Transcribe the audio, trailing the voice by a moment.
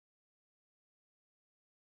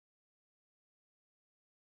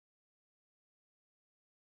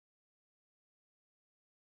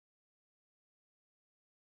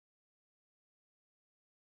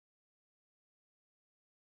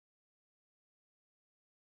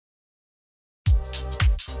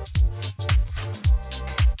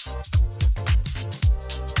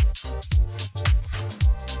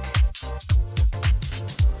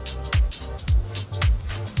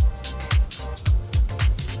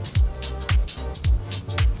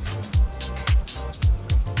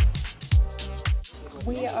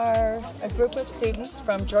We are a group of students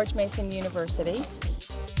from George Mason University.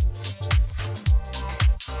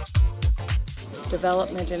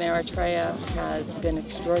 Development in Eritrea has been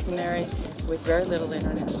extraordinary with very little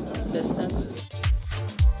international assistance.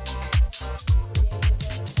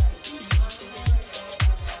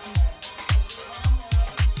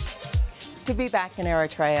 To be back in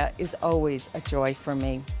Eritrea is always a joy for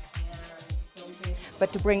me.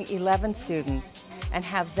 But to bring 11 students and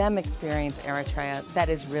have them experience Eritrea, that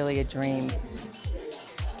is really a dream.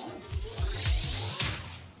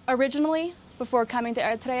 Originally, before coming to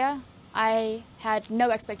Eritrea, I had no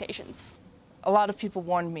expectations. A lot of people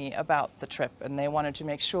warned me about the trip, and they wanted to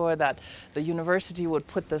make sure that the university would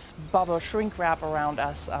put this bubble shrink wrap around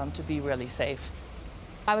us to be really safe.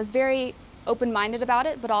 I was very open-minded about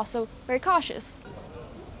it, but also very cautious.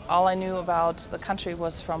 All I knew about the country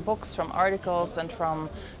was from books, from articles, and from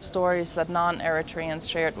stories that non-Eritreans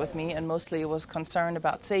shared with me, and mostly was concerned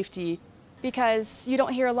about safety. Because you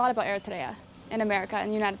don't hear a lot about Eritrea in America and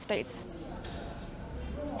the United States.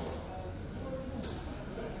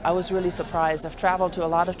 I was really surprised. I've traveled to a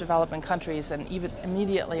lot of developing countries, and even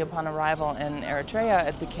immediately upon arrival in Eritrea,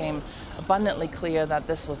 it became abundantly clear that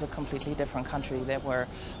this was a completely different country. There were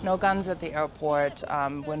no guns at the airport.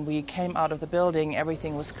 When we came out of the building,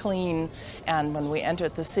 everything was clean, and when we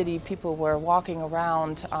entered the city, people were walking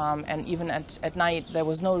around, and even at night, there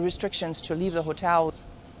was no restrictions to leave the hotel.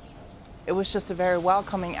 It was just a very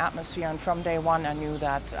welcoming atmosphere, and from day one, I knew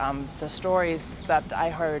that the stories that I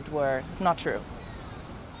heard were not true.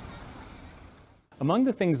 Among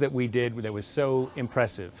the things that we did that was so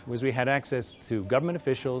impressive was we had access to government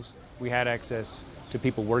officials, we had access to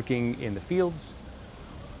people working in the fields.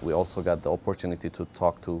 We also got the opportunity to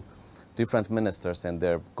talk to different ministers and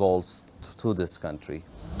their goals to this country.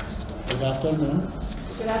 Good afternoon.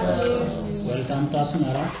 Good afternoon. Welcome to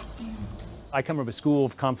Asmara. I come from a school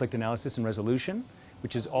of conflict analysis and resolution,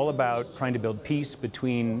 which is all about trying to build peace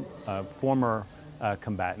between former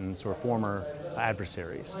combatants or former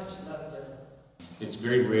adversaries. It's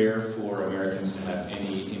very rare for Americans to have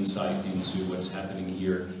any insight into what's happening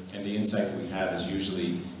here, and the insight that we have is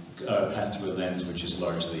usually passed through a lens which is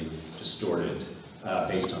largely distorted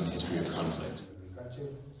based on the history of conflict.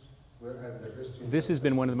 This has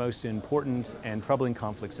been one of the most important and troubling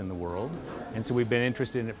conflicts in the world, and so we've been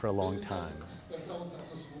interested in it for a long time.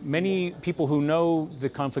 Many people who know the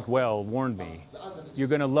conflict well warned me, you're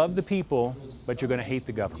going to love the people, but you're going to hate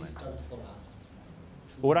the government.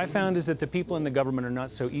 But what I found is that the people in the government are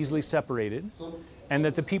not so easily separated, and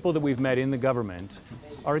that the people that we've met in the government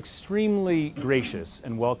are extremely gracious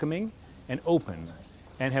and welcoming and open,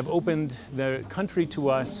 and have opened the country to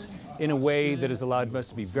us in a way that has allowed us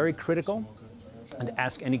to be very critical and to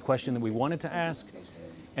ask any question that we wanted to ask,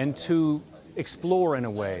 and to explore in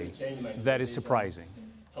a way that is surprising.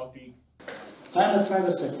 I'm a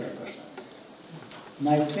private sector person.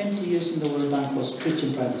 My 20 years in the World Bank was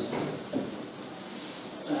preaching private sector.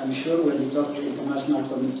 I'm sure when you talk to the international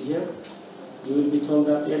community here, you will be told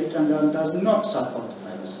that the Eritrean government does not support the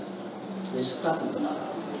private sector. They start with another.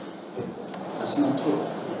 That's not true.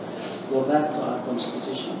 Go back to our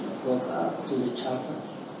constitution, go back to the charter,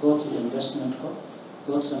 go to the investment code,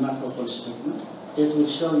 go to the macro policy document. It will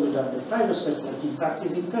show you that the private sector, in fact,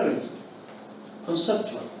 is encouraged,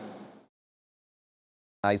 conceptual.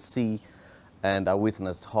 I see and I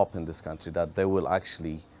witnessed hope in this country that they will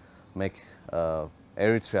actually make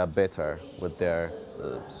Eritrea better with their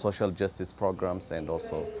social justice programs and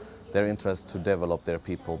also their interest to develop their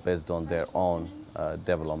people based on their own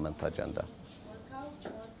development agenda.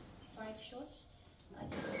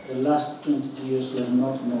 The last 20 years were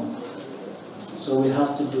not known. So we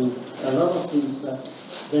have to do a lot of things that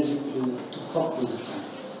basically to cope with the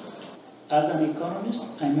time. As an economist,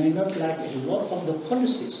 I may not like a lot of the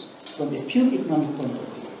policies from a pure economic point of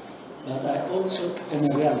view, but I also am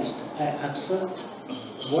a realist. I accept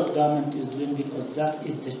what government is doing because that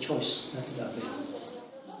is the choice that is available.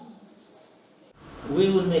 We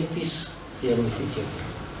will make peace here with Ethiopia.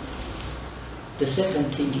 The second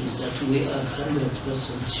thing is that we are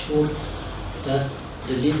 100% sure that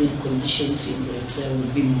the living conditions in Eritrea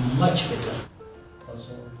will be much better.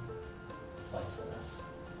 Also, fight for us.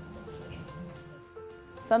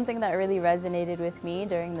 Something that really resonated with me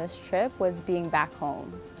during this trip was being back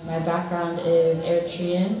home. My background is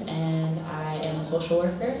Eritrean and I am a social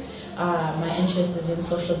worker. My interest is in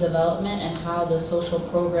social development and how the social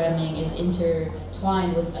programming is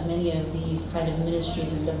intertwined with many of these kind of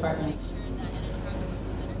ministries and departments.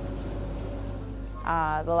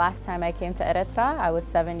 The last time I came to Eritrea, I was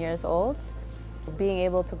 7 years old. Being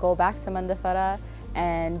able to go back to Mandafara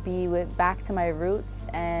and be back to my roots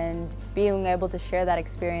and being able to share that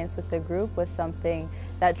experience with the group was something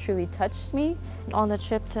that truly touched me. On the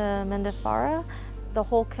trip to Mandafara, the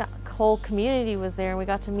whole community was there, and we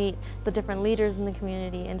got to meet the different leaders in the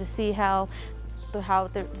community and to see how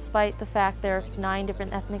despite the fact there are 9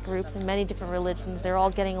 different ethnic groups and many different religions, they're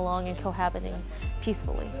all getting along and cohabiting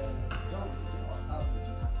peacefully.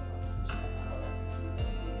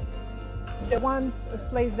 The one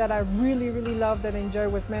place that I really loved and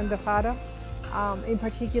enjoyed was Mandafara. In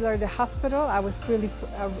particular, the hospital. I was really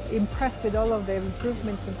impressed with all of the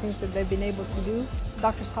improvements and things that they've been able to do.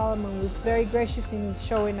 Dr. Solomon was very gracious in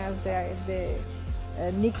showing us the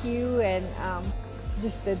NICU, and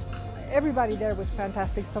just that everybody there was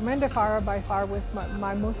fantastic. So Mandafara by far was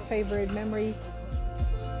my most favorite memory.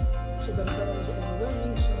 So the referral was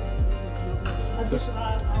overwhelming. So these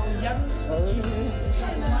are our young students.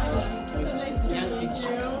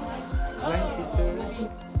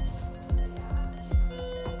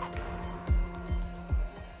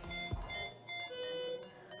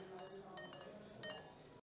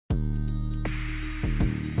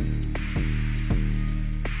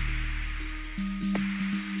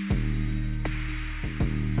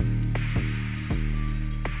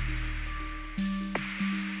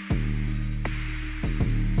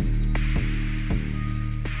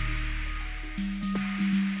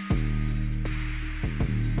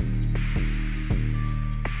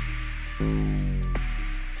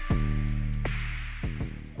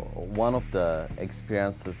 One of the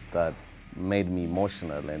experiences that made me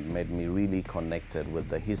emotional and made me really connected with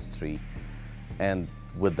the history and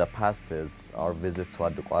with the past is our visit to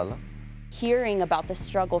Adukwala. Hearing about the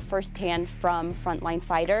struggle firsthand from frontline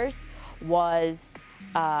fighters was,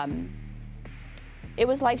 it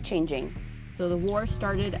was life-changing. So the war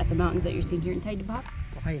started at the mountains that you're seeing here in Taidabak.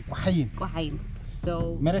 Quahayim.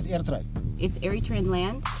 So it's Eritrean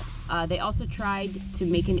land. They also tried to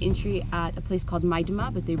make an entry at a place called Maidma,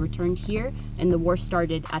 but they returned here, and the war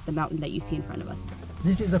started at the mountain that you see in front of us.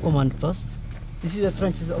 This is the command post. This is the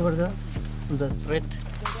trenches over there, on the threat.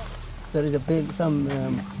 There is a big, some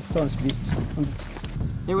stones beach.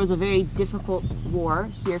 There was a very difficult war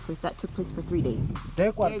here that took place for 3 days.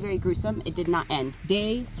 Very, very gruesome. It did not end.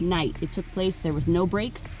 Day, night, it took place. There was no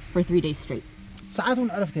breaks for 3 days straight.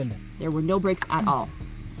 There were no breaks at all.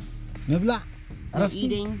 No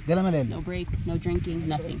eating, no break, no drinking,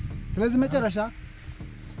 nothing. So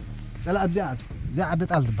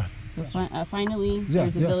finally,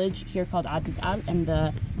 there's a village here called Adid Al, and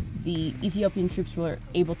the Ethiopian troops were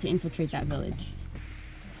able to infiltrate that village.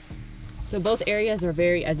 So both areas are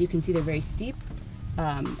very, as you can see, they're very steep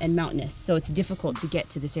and mountainous, so it's difficult to get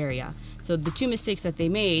to this area. So the 2 mistakes that they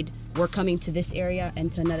made were coming to this area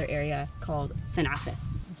and to another area called San'afe.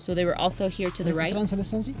 So they were also here to the right. And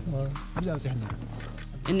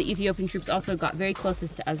the Ethiopian troops also got very close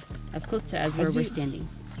to as close to as where we're standing.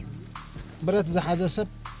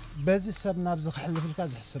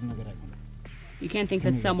 You can't think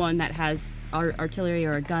that someone that has artillery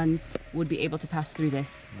or guns would be able to pass through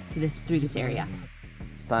through this area.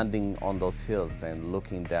 Standing on those hills and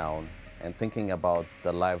looking down and thinking about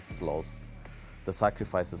the lives lost, the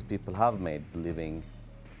sacrifices people have made living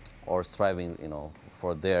or striving,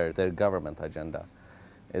 for their government agenda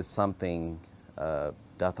is something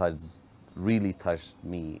that has really touched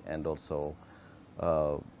me and also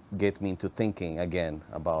get me into thinking again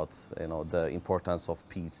about the importance of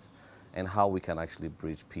peace and how we can actually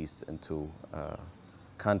bridge peace into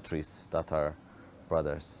countries that are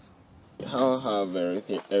brothers. How have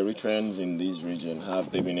Eritreans in this region,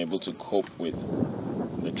 have they been able to cope with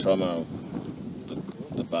the trauma of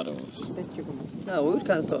the battles? No, we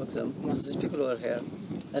can talk to them. These people are here,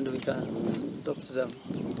 and we can talk to them.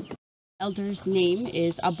 Elder's name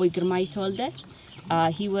is Aboy Girmay Tolde.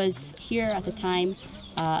 He was here at the time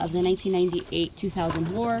of the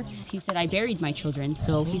 1998-2000 war. He said, I buried my children.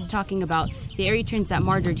 So he's talking about the Eritreans that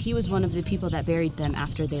martyred. He was one of the people that buried them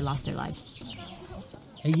after they lost their lives.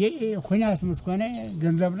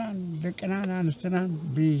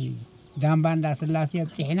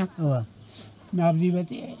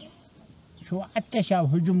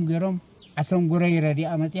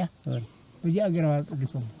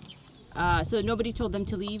 So nobody told them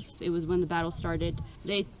to leave. It was when the battle started.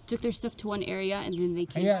 They took their stuff to one area and then they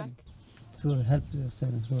came back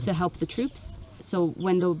to help the troops. So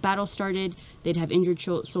when the battle started, they'd have injured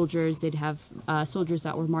soldiers, they'd have soldiers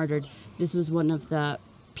that were martyred. This was one of the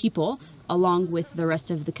people, along with the rest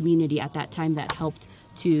of the community at that time, that helped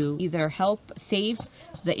to either help save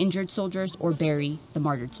the injured soldiers or bury the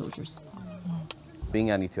martyred soldiers.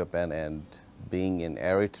 Being an Ethiopian and being in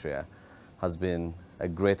Eritrea has been a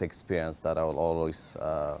great experience that I will always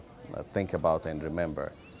think about and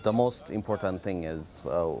remember. The most important thing is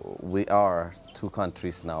we are two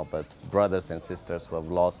countries now, but brothers and sisters who have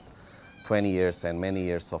lost 20 years and many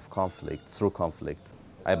years of conflict, through conflict.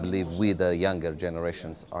 I believe we, the younger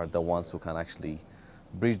generations, are the ones who can actually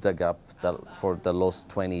bridge the gap for the lost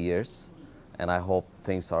 20 years. And I hope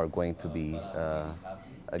things are going to be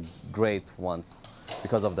a great ones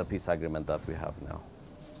because of the peace agreement that we have now.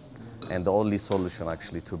 And the only solution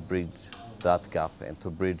actually to bridge that gap and to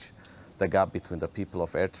bridge the gap between the people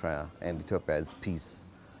of Eritrea and Ethiopia is peace.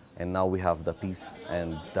 And now we have the peace,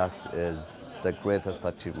 and that is the greatest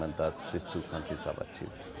achievement that these two countries have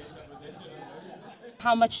achieved.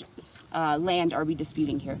 How much land are we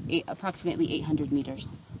disputing here? Approximately 800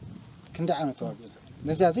 meters.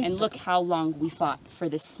 And look how long we fought for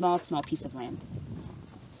this small piece of land.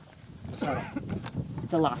 It's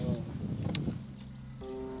a loss.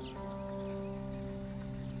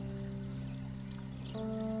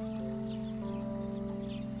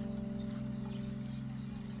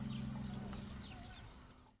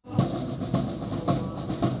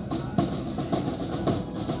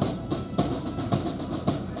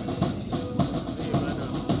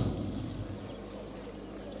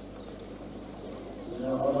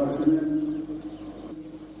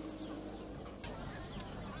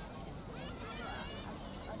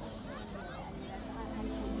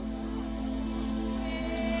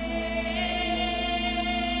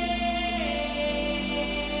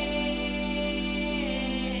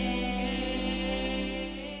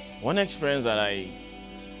 One experience that I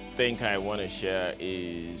think I want to share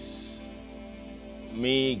is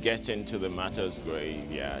me getting to the martyr's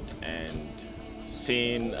graveyard and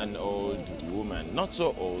seeing an old woman, not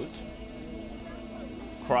so old,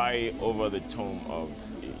 cry over the tomb of,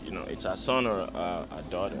 it's a son or a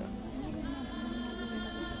daughter.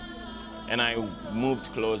 And I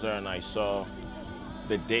moved closer and I saw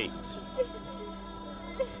the date.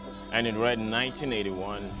 And it read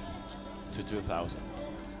 1981 to 2000.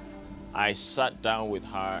 I sat down with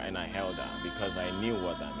her and I held her because I knew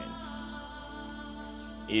what that meant.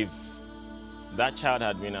 If that child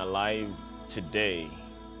had been alive today,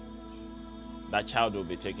 that child would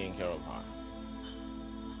be taking care of her.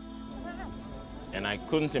 And I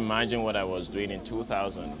couldn't imagine what I was doing in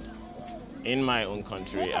 2000 in my own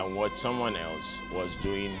country and what someone else was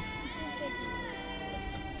doing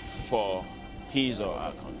for his or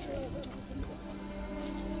her country.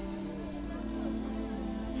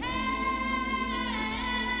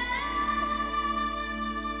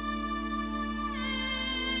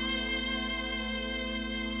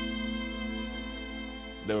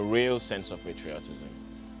 The real sense of patriotism,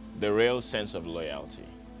 the real sense of loyalty,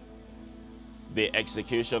 the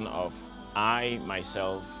execution of I,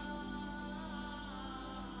 myself,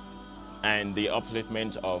 and the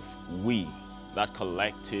upliftment of we, that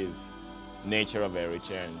collective nature of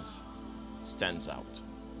Eritreans, stands out.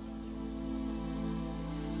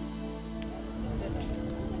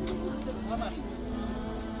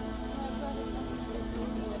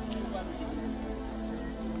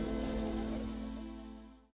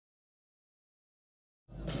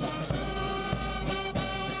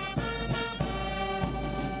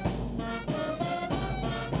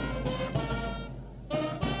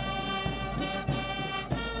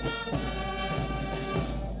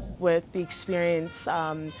 With the experience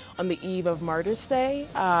on the eve of Martyrs' Day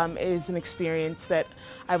is an experience that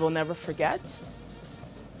I will never forget.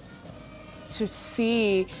 To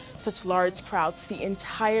see such large crowds, the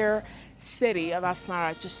entire city of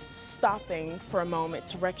Asmara just stopping for a moment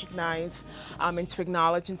to recognize and to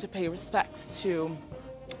acknowledge and to pay respects to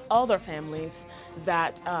all their families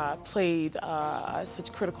that played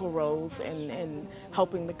such critical roles in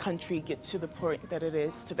helping the country get to the point that it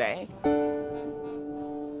is today.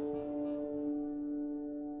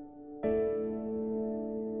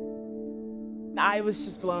 I was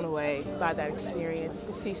just blown away by that experience,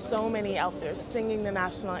 to see so many out there singing the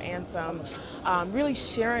national anthem, really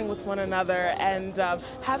sharing with one another, and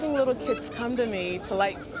having little kids come to me to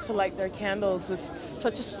light their candles was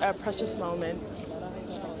such a precious moment.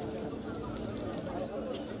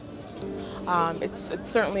 It's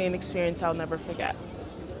certainly an experience I'll never forget.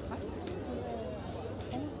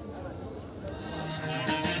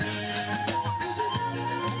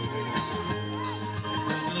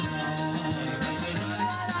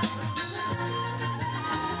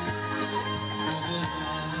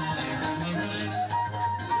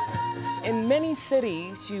 In many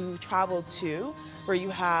cities you travel to where you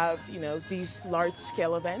have, these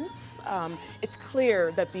large-scale events, it's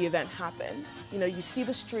clear that the event happened. You see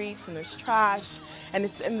the streets and there's trash, and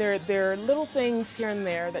there are little things here and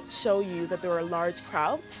there that show you that there are large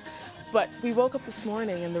crowds. But we woke up this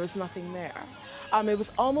morning and there was nothing there. It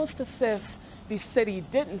was almost as if the city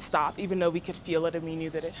didn't stop, even though we could feel it and we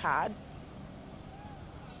knew that it had.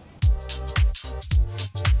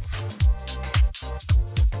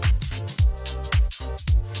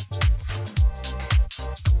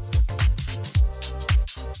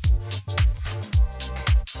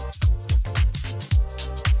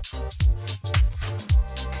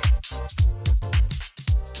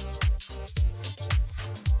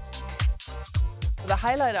 The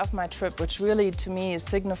highlight of my trip, which really to me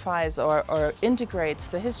signifies or integrates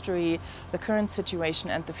the history, the current situation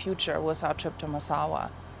and the future, was our trip to Massawa.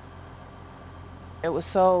 It was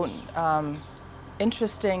so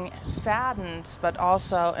interesting, saddened, but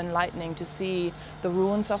also enlightening to see the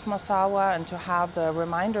ruins of Massawa and to have the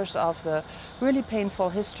reminders of the really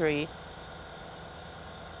painful history.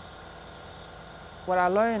 What I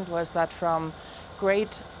learned was that from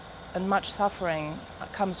great and much suffering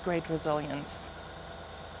comes great resilience.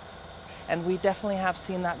 And we definitely have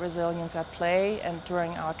seen that resilience at play and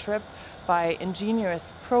during our trip by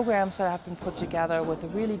ingenious programs that have been put together with a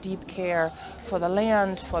really deep care for the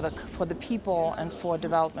land, for the people, and for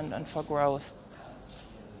development and for growth.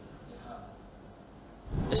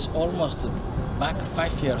 It's almost back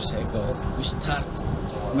 5 years ago we started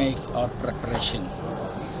to make our preparation,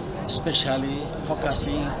 especially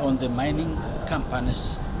focusing on the mining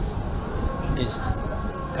companies is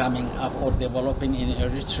coming up or developing in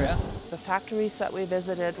Eritrea. The factories that we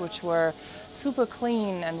visited, which were super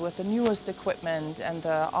clean and with the newest equipment, and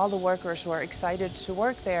all the workers were excited to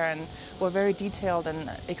work there and were very detailed in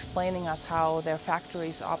explaining us how their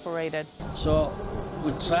factories operated. So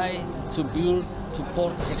we try to build to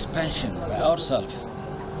port expansion by ourselves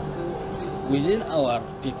within our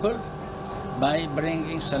people by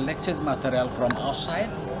bringing selected material from outside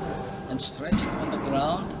and stretch it on the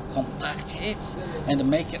ground, compact it, and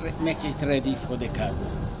make it ready for the cargo.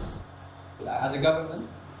 As a government,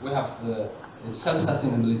 we have the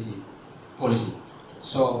self-sustainability policy.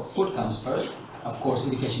 So food comes first, of course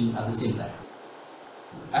education at the same time.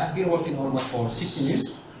 I have been working almost for 16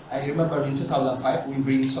 years. I remember in 2005 we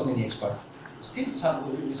bring so many experts. Still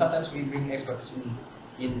sometimes we bring experts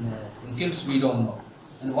in fields we don't know.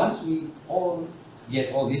 And once we all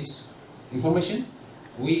get all this information,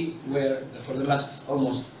 we were, for the last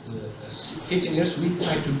almost 15 years, we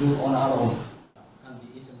try to do on our own.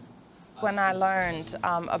 When I learned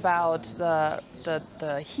about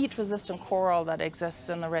the heat-resistant coral that exists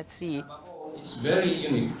in the Red Sea. It's very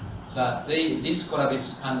unique that these coral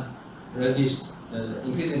reefs can resist the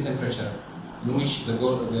increasing temperature in which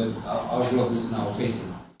our globe is now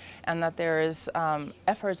facing. And that there is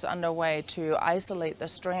efforts underway to isolate the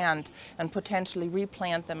strand and potentially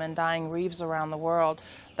replant them in dying reefs around the world.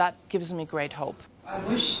 That gives me great hope. I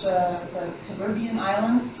wish the Caribbean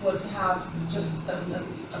islands would have just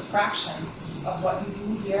a fraction of what you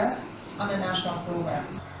do here on a national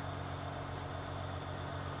program.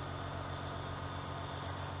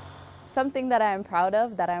 Something that I am proud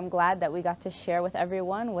of, that I'm glad that we got to share with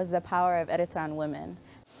everyone, was the power of Eritrean women.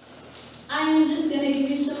 I'm just going to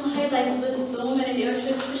give you some highlights with the women in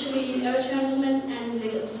Eritrea, especially Eritrean women and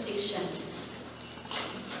legal protection.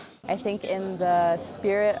 I think in the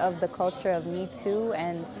spirit of the culture of Me Too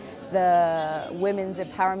and the women's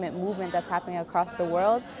empowerment movement that's happening across the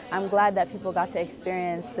world, I'm glad that people got to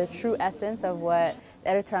experience the true essence of what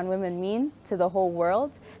Eritrean women mean to the whole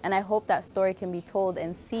world. And I hope that story can be told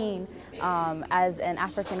and seen as an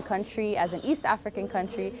African country, as an East African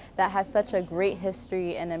country that has such a great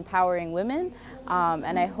history in empowering women.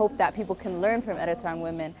 And I hope that people can learn from Eritrean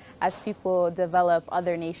women as people develop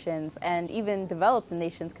other nations, and even developed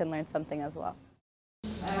nations can learn something as well.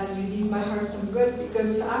 And you did my heart some good,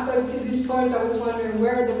 because up to this point I was wondering,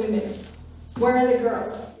 where are the women? Where are the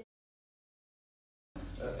girls?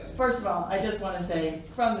 First of all, I just want to say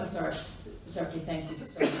from the start, Sophie, thank you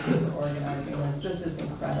so much for organizing this. This is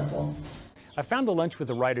incredible. I found the lunch with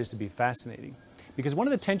the writers to be fascinating because one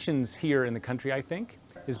of the tensions here in the country, I think,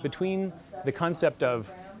 is between the concept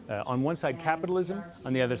of, on one side, capitalism,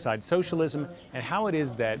 on the other side, socialism, and how it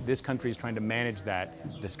is that this country is trying to manage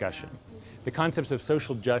that discussion. The concepts of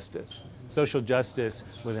social justice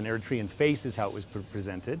with an Eritrean face is how it was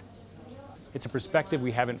presented. It's a perspective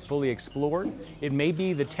we haven't fully explored. It may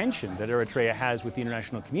be the tension that Eritrea has with the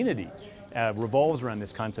international community revolves around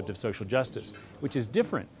this concept of social justice, which is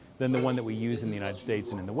different than the one that we use in the United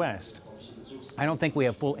States and in the West. I don't think we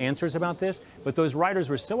have full answers about this, but those writers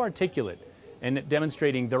were so articulate in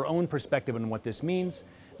demonstrating their own perspective on what this means,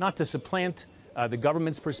 not to supplant the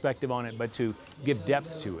government's perspective on it, but to give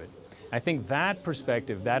depth to it. I think that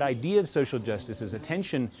perspective, that idea of social justice is a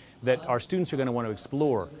tension that our students are going to want to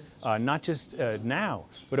explore, not just now,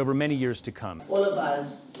 but over many years to come. All of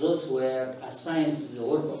us, those who were assigned to the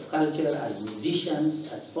work of culture as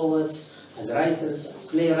musicians, as poets, as writers, as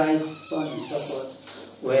playwrights, so on and so forth,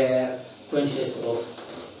 were conscious of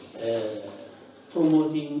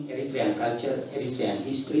promoting Eritrean culture, Eritrean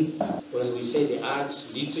history. When we say the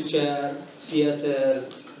arts, literature, theater,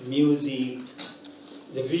 music,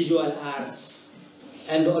 the visual arts,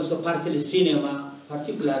 and also partly cinema,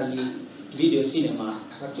 particularly video cinema,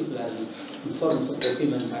 particularly in forms of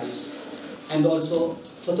documentaries, and also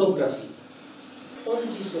photography. All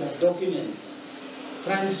these were documented,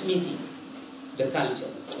 transmitting the culture,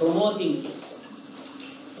 promoting it,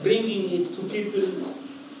 bringing it to people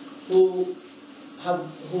who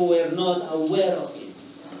were not aware of it,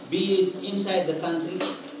 be it inside the country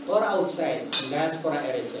or outside, diaspora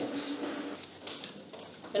Eritreans.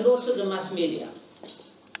 And also the mass media,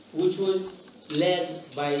 which was led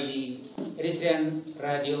by the Eritrean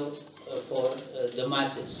radio for the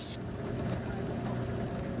masses.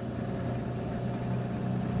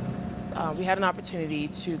 We had an opportunity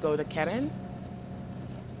to go to Keren.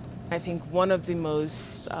 I think one of the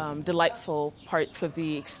most delightful parts of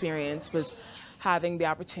the experience was having the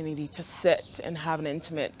opportunity to sit and have an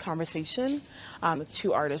intimate conversation with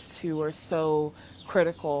two artists who were so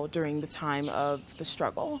critical during the time of the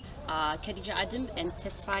struggle. Khadija Adam and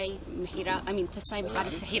Tesfai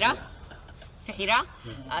Fahira.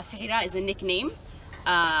 Fahira is a nickname,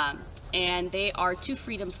 and they are two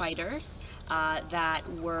freedom fighters that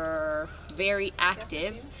were very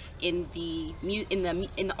active in the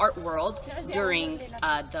art world during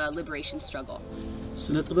the liberation struggle.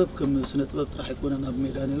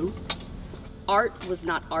 Art was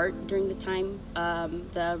not art during the time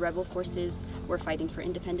the rebel forces were fighting for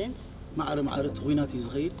independence.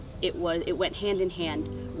 It went hand in hand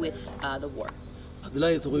with the war.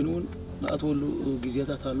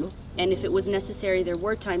 And if it was necessary, there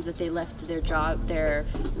were times that they left their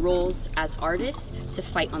roles as artists to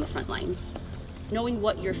fight on the front lines. Knowing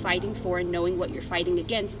what you're fighting for and knowing what you're fighting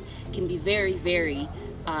against can be very, very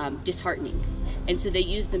disheartening. And so they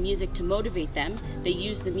use the music to motivate them. They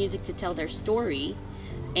use the music to tell their story.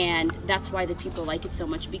 And that's why the people like it so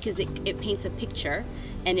much, because it paints a picture.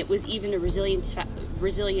 And it was even a resilience,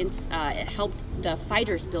 it helped the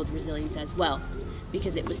fighters build resilience as well,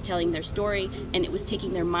 because it was telling their story and it was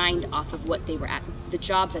taking their mind off of what they were at, the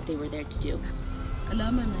job that they were there to do.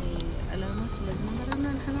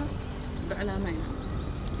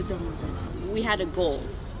 We had a goal,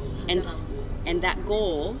 and that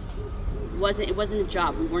goal wasn't a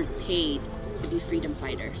job. We weren't paid to be freedom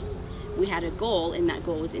fighters. We had a goal, and that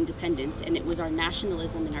goal was independence, and it was our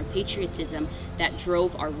nationalism and our patriotism that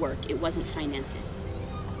drove our work. It wasn't finances.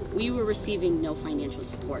 We were receiving no financial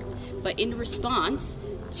support, but in response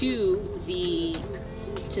to the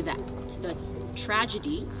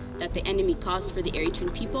tragedy that the enemy caused for the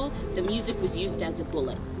Eritrean people, the music was used as a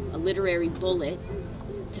bullet, a literary bullet,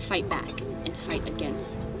 to fight back and to fight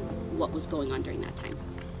against what was going on during that time.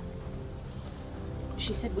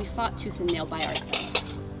 She said we fought tooth and nail by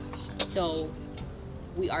ourselves. So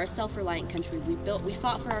we are a self-reliant country. We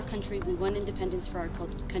fought for our country, we won independence for our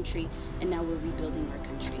country, and now we're rebuilding our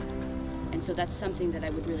country. And so that's something that I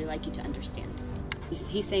would really like you to understand.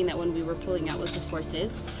 He's saying that when we were pulling out with the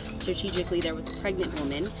forces, strategically there was a pregnant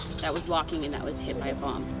woman that was walking and that was hit by a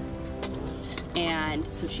bomb. And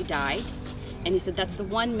so she died. And he said, that's the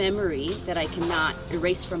one memory that I cannot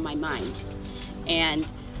erase from my mind. And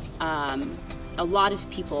a lot of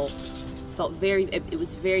people felt it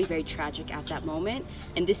was very, very tragic at that moment.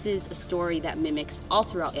 And this is a story that mimics all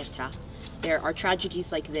throughout Eritrea. There are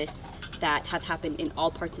tragedies like this that have happened in all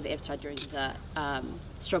parts of Eritrea during the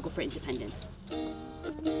struggle for independence.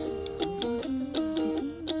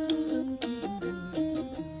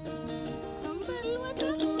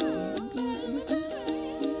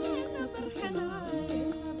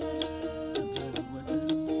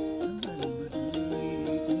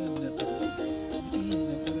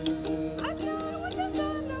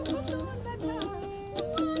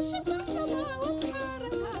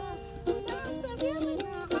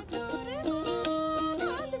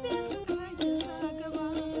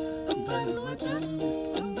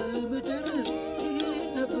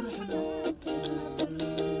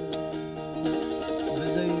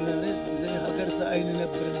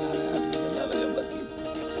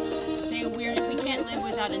 We can't live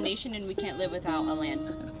without a nation and we can't live without a land.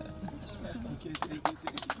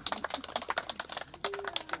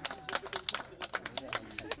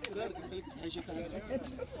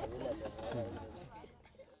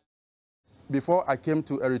 Before I came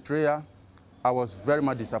to Eritrea, I was very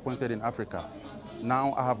much disappointed in Africa.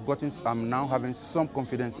 Now I'm now having some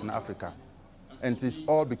confidence in Africa. And it is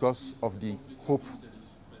all because of the hope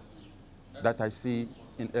that I see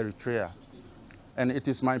in Eritrea. And it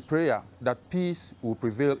is my prayer that peace will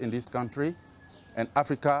prevail in this country and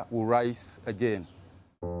Africa will rise again.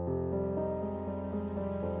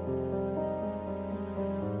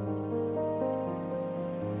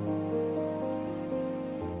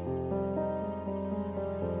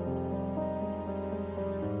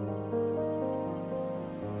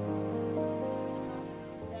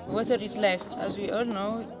 Water is life, as we all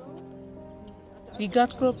know. We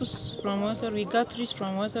got crops from water, we got trees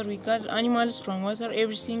from water, we got animals from water,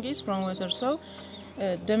 everything is from water. So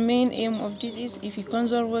the main aim of this is if you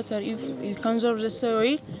conserve water, if you conserve the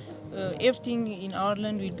soil, everything in our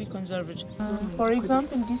land will be conserved. For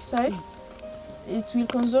example, this side, it will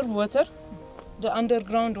conserve water, the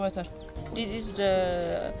underground water. This is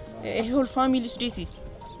a whole family's duty.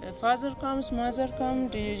 Father comes, mother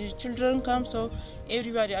comes, the children come, so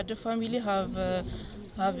everybody at the family have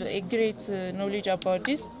a great knowledge about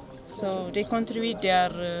this, so they contribute their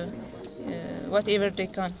whatever they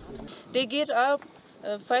can. They get up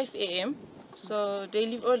 5 a.m., so they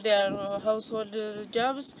leave all their household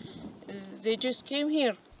jobs. They just came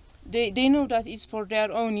here. They know that it's for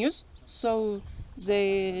their own use, so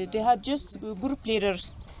they had just group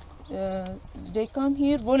leaders. They come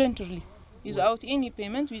here voluntarily, without any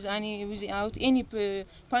payment, without any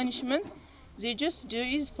punishment. They just do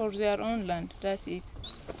it for their own land, that's it.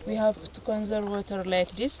 We have to conserve water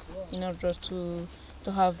like this in order to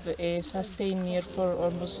have a sustained year for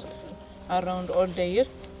almost around all the year.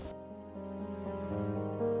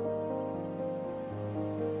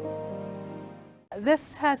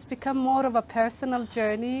 This has become more of a personal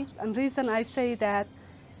journey, and the reason I say that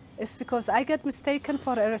is because I get mistaken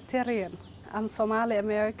for Eritrean. I'm Somali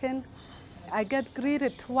American. I get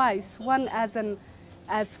greeted twice, one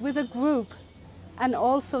as with a group, and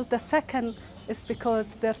also the second is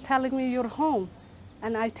because they're telling me you're home.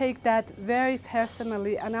 And I take that very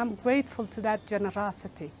personally, and I'm grateful to that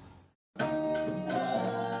generosity.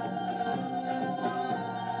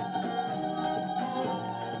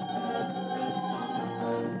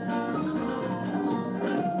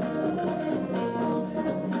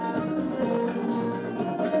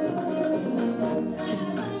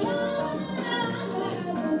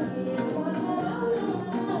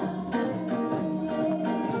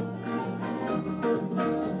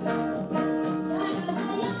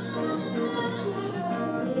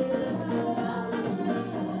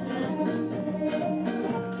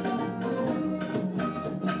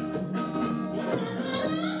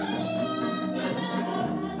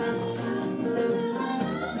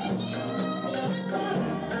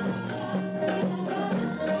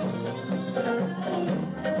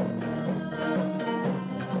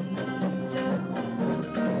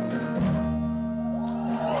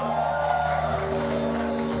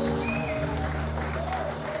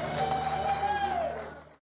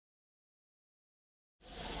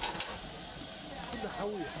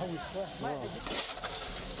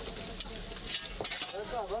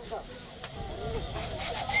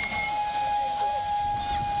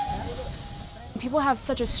 People have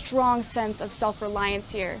such a strong sense of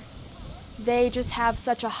self-reliance here. They just have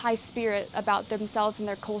such a high spirit about themselves and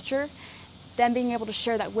their culture. Them being able to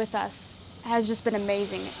share that with us has just been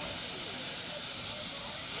amazing.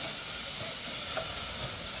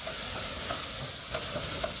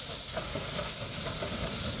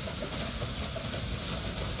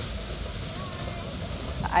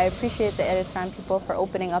 I appreciate the Eritrean people for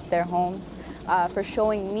opening up their homes, for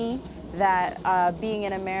showing me that being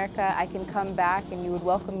in America, I can come back and you would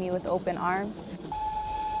welcome me with open arms.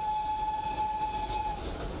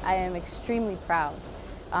 I am extremely proud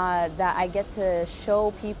that I get to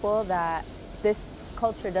show people that this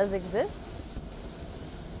culture does exist.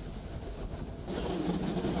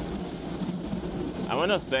 I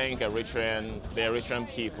want to thank the Eritrean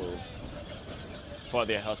people for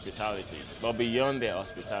their hospitality, but beyond their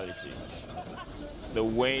hospitality, the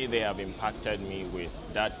way they have impacted me with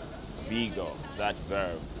that vigor, that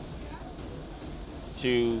verb,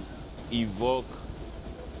 to evoke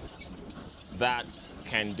that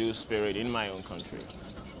can-do spirit in my own country.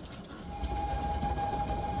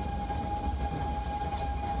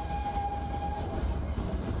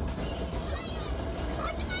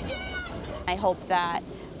 I hope that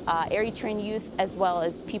Eritrean youth, as well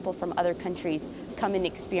as people from other countries, come and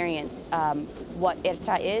experience what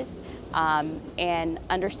Eritrea is and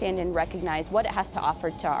understand and recognize what it has to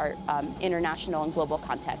offer to our international and global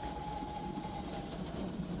context.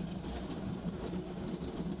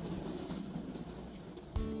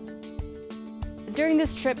 During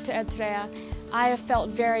this trip to Eritrea, I have felt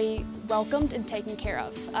very welcomed and taken care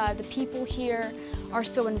of. The people here are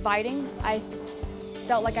so inviting. I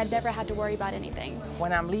felt like I'd never had to worry about anything.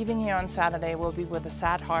 When I'm leaving here on Saturday, we'll be with a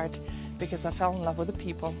sad heart because I fell in love with the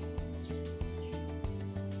people.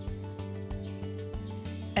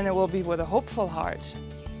 And it will be with a hopeful heart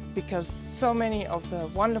because so many of the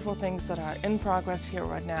wonderful things that are in progress here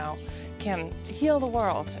right now can heal the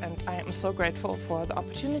world. And I am so grateful for the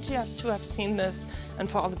opportunity to have seen this and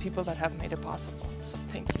for all the people that have made it possible. So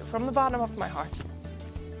thank you from the bottom of my heart.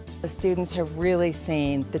 The students have really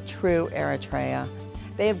seen the true Eritrea.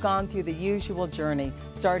 They have gone through the usual journey,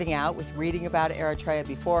 starting out with reading about Eritrea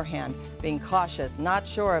beforehand, being cautious, not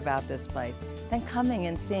sure about this place, then coming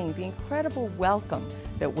and seeing the incredible welcome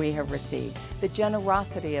that we have received, the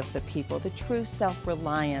generosity of the people, the true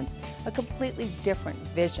self-reliance, a completely different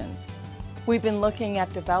vision. We've been looking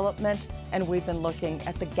at development, and we've been looking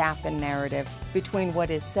at the gap in narrative between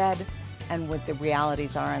what is said and what the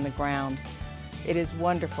realities are on the ground. It is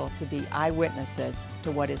wonderful to be eyewitnesses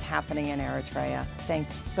to what is happening in Eritrea.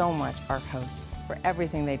 Thanks so much, our hosts, for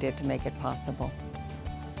everything they did to make it possible.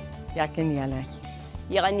 Yakanyele.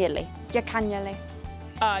 Yakanyele. Yakanyele.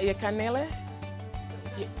 Yakanyele.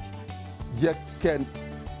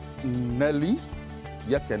 Yakanyele.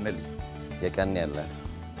 Yakanyele. Yakanyele.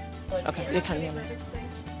 Okay, Yakanyele.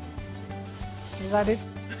 Is that it?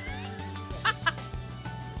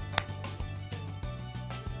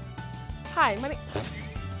 Hi, my name.